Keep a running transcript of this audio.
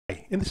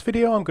In this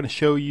video I'm going to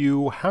show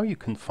you how you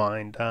can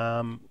find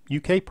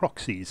UK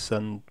proxies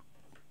and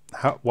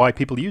why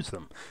people use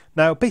them.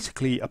 Now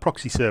basically a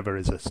proxy server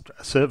is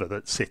a server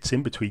that sits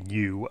in between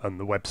you and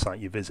the website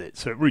you visit,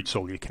 so it routes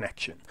all your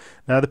connection.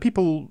 Now the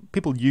people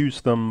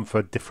use them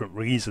for different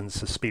reasons,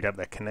 to speed up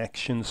their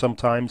connection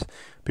sometimes.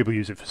 People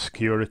use it for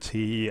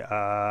security.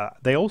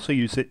 They also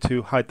use it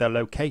to hide their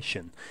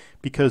location,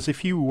 because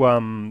if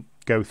you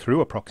go through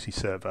a proxy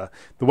server,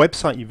 the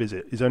website you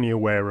visit is only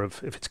aware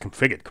of, if it's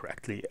configured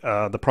correctly,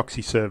 the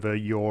proxy server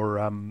you're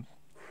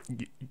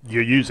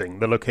using,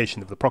 the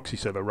location of the proxy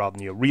server, rather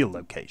than your real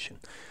location.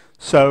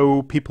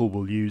 So people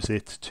will use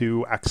it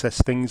to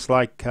access things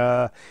like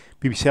BBC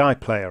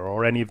iPlayer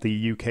or any of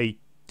the UK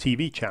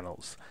TV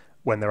channels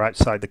when they're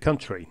outside the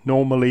country.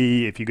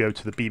 Normally, if you go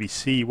to the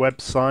BBC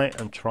website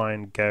and try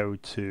and go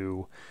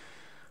to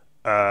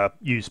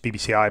use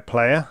BBC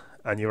iPlayer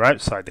and you're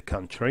outside the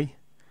country,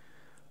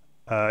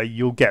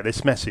 you'll get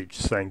this message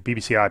saying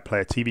BBC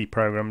iPlayer TV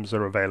programs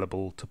are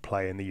available to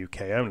play in the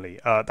UK only.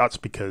 That's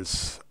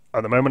because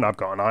at the moment I've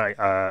got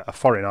a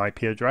foreign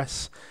IP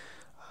address.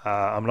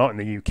 I'm not in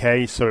the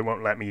UK, so it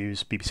won't let me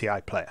use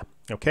BBC iPlayer.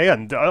 Okay,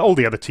 and all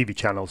the other TV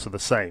channels are the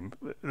same.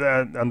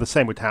 And the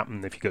same would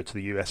happen if you go to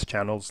the US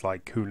channels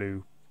like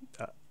Hulu,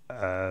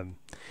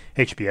 HBO,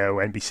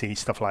 NBC,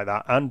 stuff like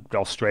that, and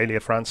Australia,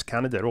 France,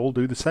 Canada all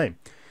do the same.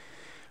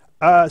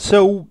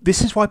 So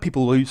this is why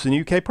people use the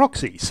UK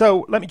proxy.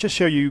 So let me just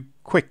show you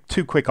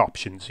two quick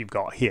options you've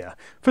got here.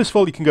 First of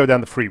all, you can go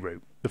down the free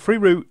route. The free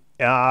route,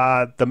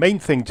 the main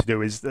thing to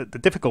do is the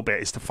difficult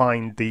bit is to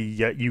find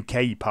the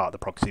UK part of the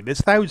proxy.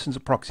 There's thousands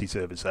of proxy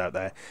servers out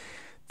there.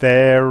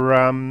 They're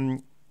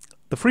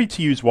the free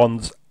to use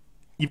ones.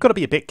 You've got to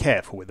be a bit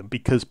careful with them,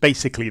 because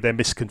basically they're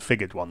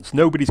misconfigured ones.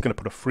 Nobody's going to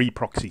put a free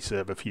proxy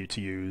server for you to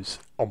use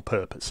on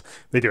purpose.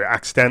 They do it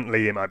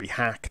accidentally. It might be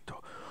hacked.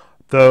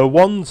 The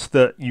ones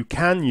that you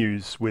can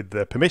use with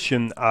the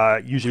permission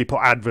usually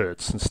put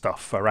adverts and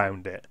stuff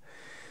around it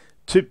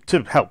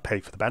to help pay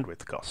for the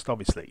bandwidth cost,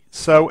 obviously.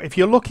 So if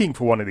you're looking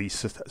for one of these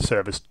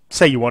servers,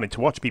 say you wanted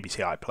to watch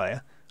BBC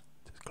iPlayer,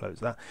 just close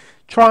that,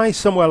 try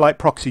somewhere like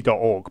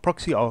proxy.org.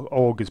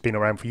 Proxy.org has been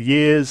around for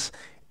years.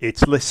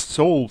 It lists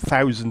all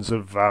thousands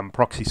of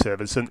proxy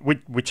servers, and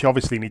which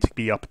obviously need to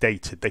be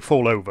updated. They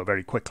fall over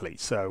very quickly,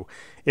 so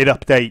it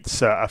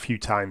updates a few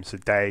times a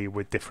day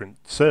with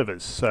different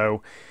servers.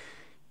 So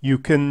you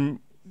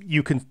can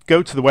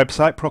go to the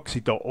website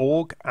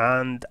proxy.org,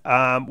 and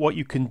what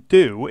you can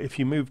do, if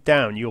you move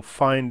down, you'll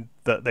find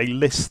that they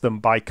list them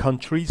by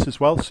countries as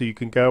well. So you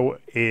can go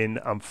in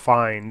and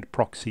find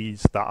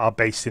proxies that are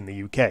based in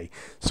the UK.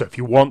 So if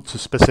you want to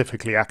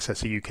specifically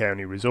access a UK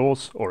only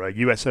resource or a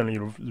US only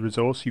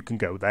resource, you can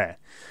go there.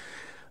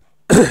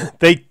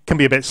 They can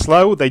be a bit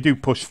slow. They do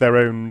push their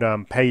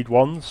own paid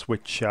ones,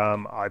 which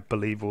I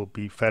believe will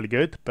be fairly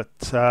good,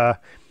 but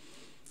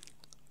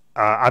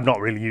I've not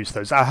really used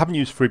those. I haven't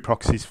used free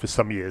proxies for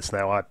some years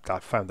now.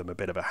 I've found them a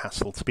bit of a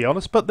hassle, to be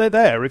honest, but they're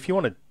there. If you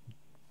want to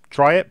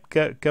try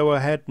it, go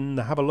ahead and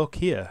have a look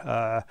here.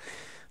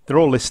 They're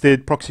all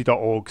listed,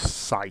 proxy.org's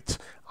site.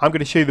 I'm going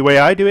to show you the way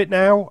I do it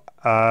now.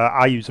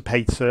 I use a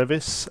paid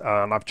service,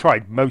 and I've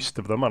tried most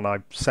of them, and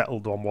I've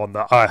settled on one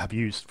that I have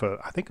used for,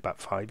 I think, about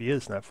 5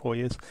 years now, 4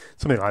 years,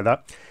 something like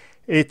that.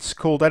 It's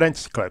called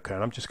Identity Cloaker,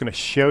 and I'm just going to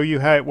show you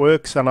how it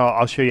works, and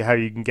I'll show you how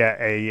you can get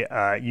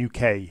a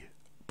UK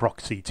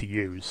proxy to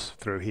use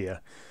through here.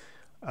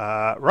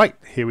 Right,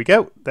 here we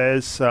go.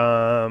 There's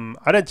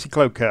Identity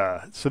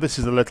Cloaker. So this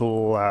is a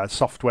little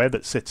software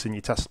that sits in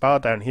your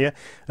taskbar down here,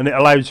 and it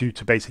allows you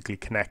to basically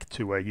connect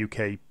to a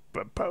UK,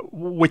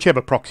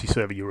 whichever proxy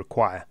server you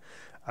require.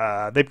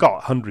 They've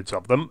got hundreds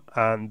of them,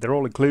 and they're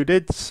all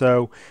included.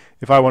 So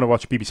if I want to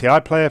watch BBC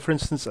iPlayer, for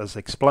instance, as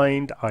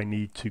explained, I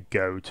need to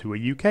go to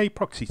a UK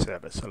proxy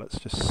server. So let's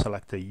just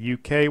select a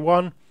UK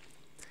one,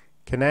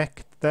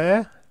 connect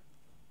there.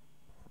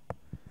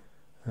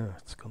 Oh,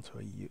 it's gone to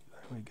a there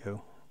we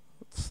go.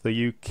 It's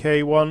the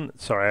UK one.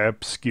 Sorry, I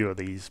obscure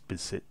these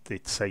because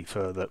it's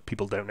safer that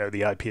people don't know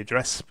the IP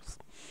address.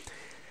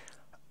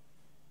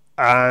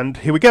 And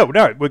here we go.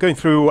 Now we're going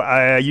through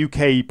a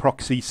UK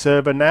proxy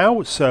server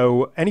now.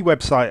 So any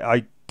website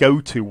I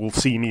go to will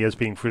see me as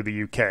being through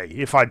the UK.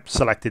 If I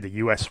selected a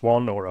US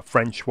one or a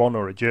French one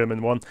or a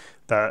German one,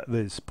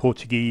 there's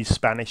Portuguese,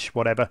 Spanish,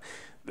 whatever,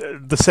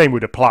 the same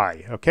would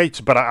apply. Okay,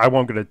 so, but I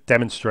won't going to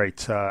demonstrate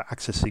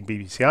accessing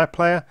BBC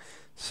iPlayer.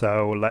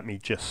 So let me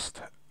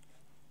just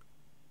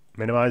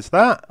minimize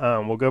that,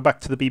 and we'll go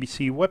back to the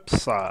BBC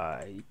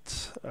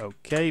website.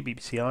 Okay,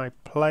 BBC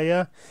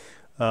iPlayer.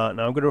 Now I'm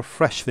going to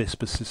refresh this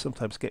because it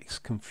sometimes gets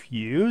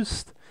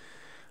confused.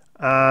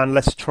 And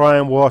let's try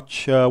and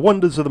watch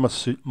Wonders of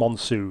the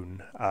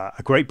Monsoon,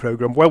 a great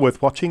program, well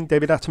worth watching,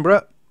 David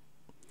Attenborough.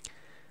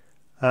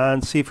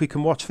 And see if we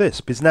can watch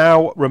this, because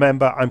now,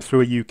 remember, I'm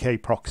through a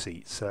UK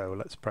proxy. So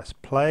let's press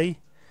play,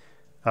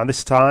 and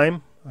this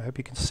time, I hope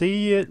you can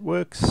see it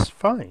works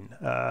fine.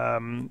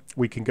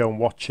 We can go and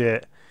watch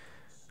it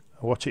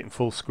in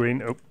full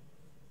screen.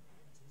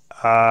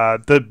 Oh.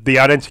 The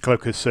Identity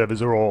Cloaker servers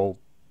are all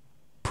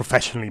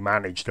professionally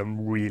managed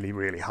and really,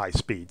 really high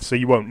speed. So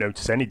you won't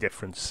notice any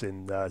difference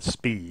in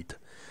speed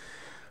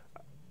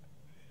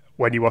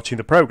when you're watching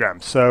the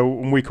program. So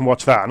we can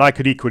watch that. And I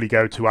could equally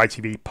go to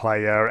ITV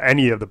Player,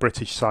 any of the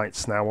British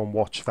sites now, and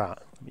watch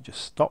that. Let me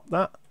just stop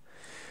that.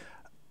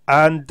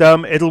 And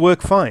it'll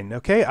work fine,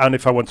 okay? And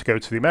if I want to go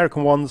to the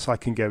American ones, I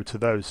can go to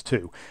those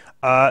too.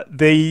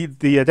 The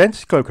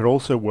Identity Cloaker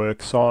also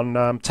works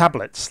on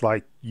tablets.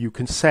 Like, you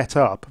can set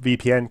up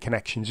VPN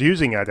connections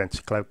using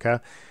Identity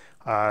Cloaker.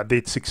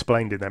 It's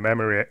explained in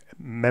their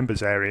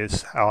members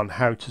areas on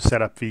how to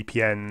set up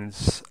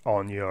VPNs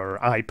on your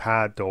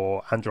iPad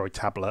or Android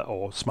tablet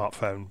or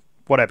smartphone,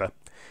 whatever.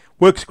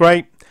 Works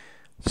great.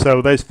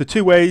 So there's the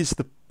two ways.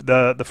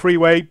 The free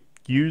way,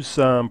 use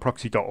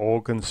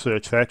proxy.org and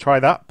search there. Try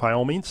that by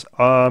all means.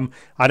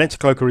 Identity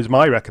Cloaker is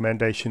my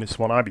recommendation. It's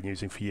one I've been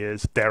using for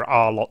years. There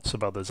are lots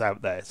of others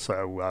out there,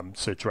 so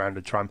search around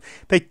and try them.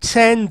 They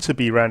tend to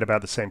be around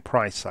about the same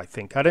price, I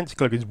think. Identity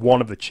Cloaker is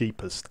one of the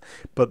cheapest,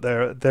 but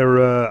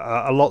there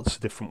are lots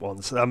of different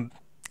ones.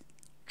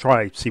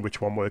 Try, see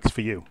which one works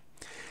for you.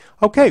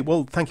 Okay,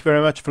 well, thank you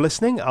very much for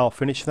listening. I'll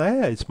finish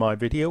there. It's my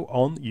video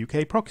on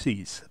UK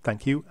proxies.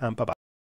 Thank you, and bye-bye.